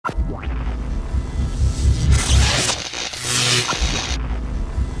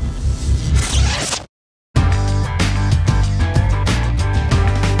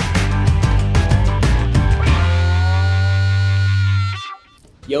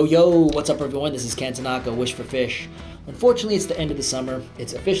Yo, what's up everyone? This is Tanaka of Wish4Fish. Unfortunately, it's the end of the summer.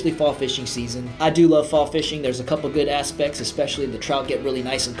 It's officially fall fishing season. I do love fall fishing. There's a couple good aspects, especially the trout get really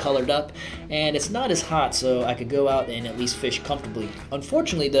nice and colored up, and it's not as hot, so I could go out and at least fish comfortably.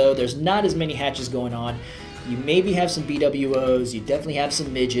 Unfortunately though, there's not as many hatches going on. You maybe have some BWOs, you definitely have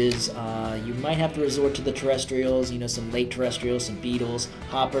some midges, you might have to resort to the terrestrials, some late terrestrials, some beetles,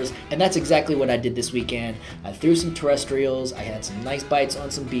 hoppers, and that's exactly what I did this weekend. I threw some terrestrials, I had some nice bites on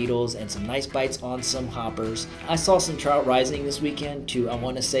some beetles, and some nice bites on some hoppers. I saw some trout rising this weekend to, I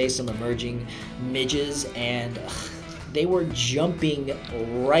want to say, some emerging midges, and they were jumping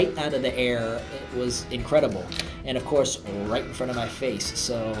right out of the air. It was incredible, and of course, right in front of my face,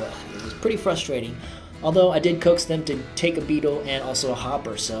 so it was pretty frustrating. Although I did coax them to take a beetle and also a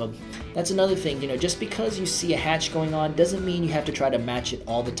hopper, so that's another thing. Just because you see a hatch going on doesn't mean you have to try to match it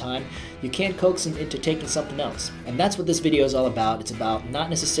all the time. You can coax them into taking something else. And that's what this video is all about. It's about not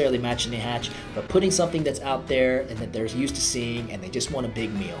necessarily matching a hatch, but putting something that's out there and that they're used to seeing and they just want a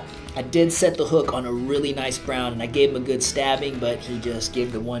big meal. I did set the hook on a really nice brown and I gave him a good stabbing, but he just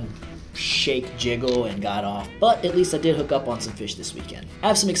gave the one shake jiggle and got off. But at least I did hook up on some fish this weekend. I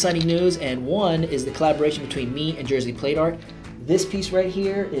have some exciting news, and one is the collaboration between me and Jersey Plate Art. This piece right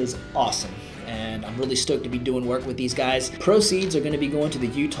here is awesome, and I'm really stoked to be doing work with these guys. Proceeds are going to be going to the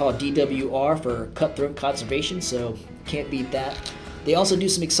Utah DWR for cutthroat conservation, so can't beat that. They also do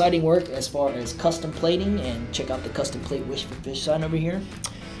some exciting work as far as custom plating, and check out the custom plate Wish4Fish sign over here.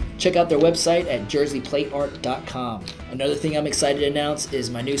 Check out their website at jerseyplateart.com. Another thing I'm excited to announce is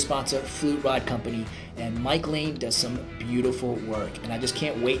my new sponsor, Flute Rod Company, and Mike Lane does some beautiful work, and I just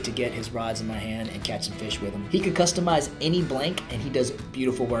can't wait to get his rods in my hand and catch some fish with him. He could customize any blank, and he does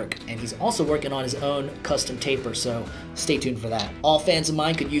beautiful work, and he's also working on his own custom taper, so stay tuned for that. All fans of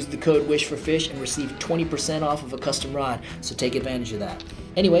mine could use the code Wish4Fish and receive 20% off of a custom rod, so take advantage of that.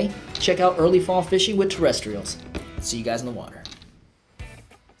 Anyway, check out early fall fishing with Terrestrials. See you guys in the water.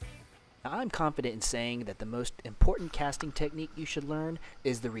 Now, I'm confident in saying that the most important casting technique you should learn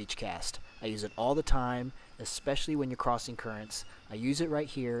is the reach cast. I use it all the time, especially when you're crossing currents. I use it right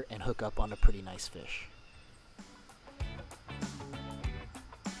here and hook up on a pretty nice fish.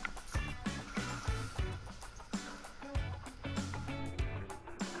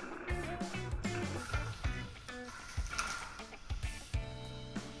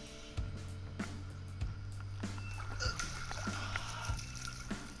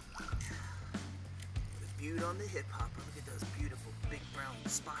 On the hip hopper, look at those beautiful big brown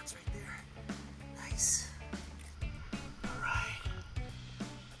spots right there. Nice. All right.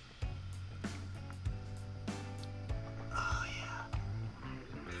 Oh yeah.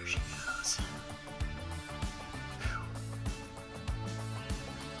 There she goes. Whew.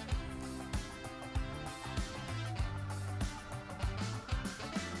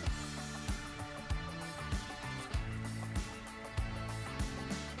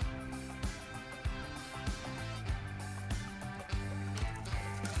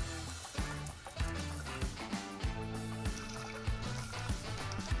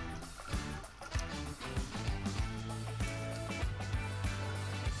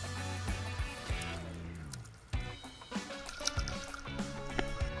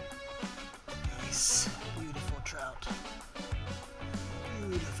 Beautiful trout.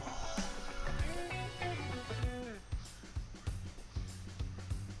 Beautiful.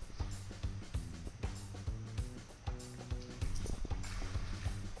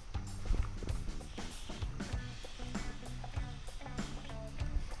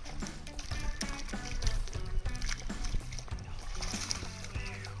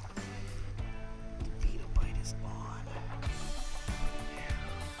 The beetle bite is on.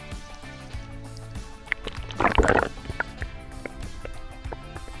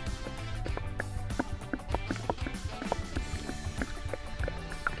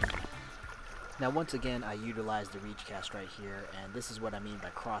 Now once again, I utilize the reach cast right here, and this is what I mean by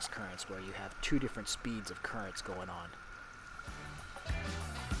cross currents, where you have two different speeds of currents going on.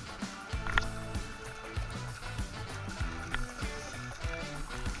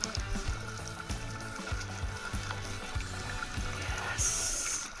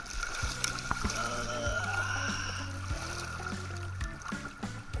 Yes.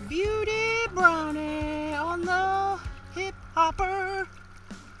 Beauty brownie on the hip hopper.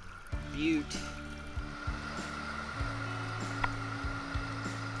 Beaut.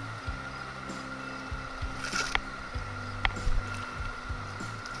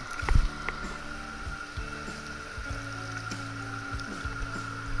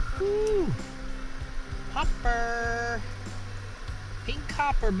 Woo. Hopper. Pink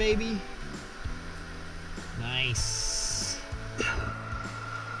hopper, baby. Nice.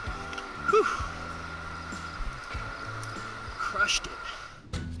 Whew. Crushed it.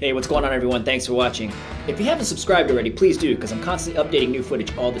 Hey, what's going on everyone? Thanks for watching. If you haven't subscribed already, please do, because I'm constantly updating new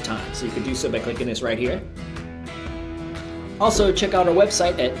footage all the time. So you can do so by clicking this right here. Also, check out our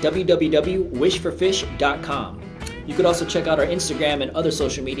website at www.wish4fish.com. You could also check out our Instagram and other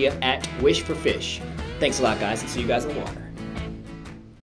social media at Wish4Fish. Thanks a lot, guys, and see you guys in the water.